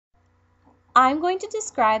I'm going to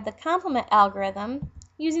describe the complement algorithm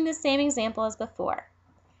using the same example as before.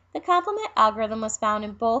 The complement algorithm was found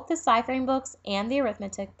in both the ciphering books and the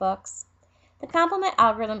arithmetic books. The complement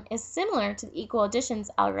algorithm is similar to the equal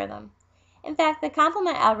additions algorithm. In fact, the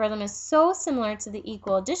complement algorithm is so similar to the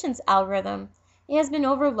equal additions algorithm, it has been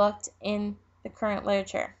overlooked in the current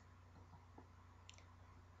literature.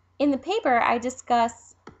 In the paper, I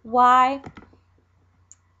discuss why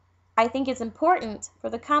I think it's important for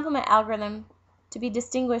the complement algorithm to be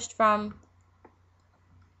distinguished from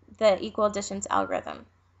the equal additions algorithm.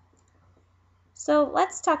 So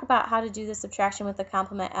let's talk about how to do the subtraction with the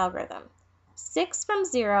complement algorithm. 6 from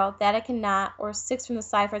 0 that I cannot, or 6 from the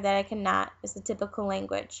cipher that I cannot, is the typical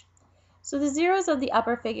language. So the 0 is of the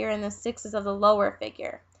upper figure and the 6 is of the lower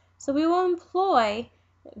figure. So we will employ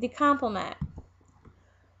the complement.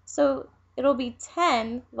 So it'll be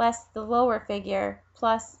 10 less the lower figure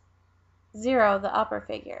plus 0 the upper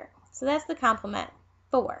figure. So that's the complement,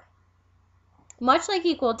 4. Much like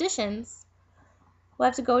equal additions, we'll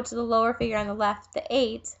have to go to the lower figure on the left, the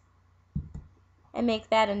 8, and make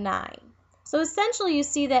that a 9. So essentially you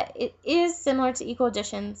see that it is similar to equal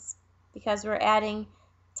additions because we're adding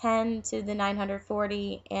 10 to the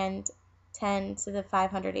 940 and 10 to the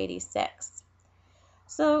 586.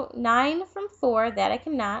 So 9 from 4, that I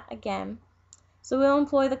cannot, again. So we'll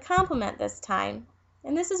employ the complement this time,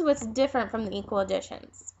 and this is what's different from the equal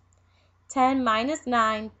additions. 10 minus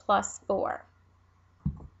 9 plus 4.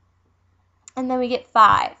 And then we get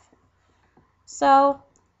 5. So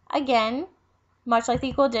again, much like the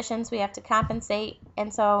equal additions, we have to compensate,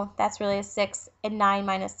 and so that's really a 6, and 9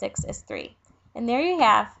 minus 6 is 3. And there you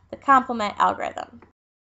have the complement algorithm.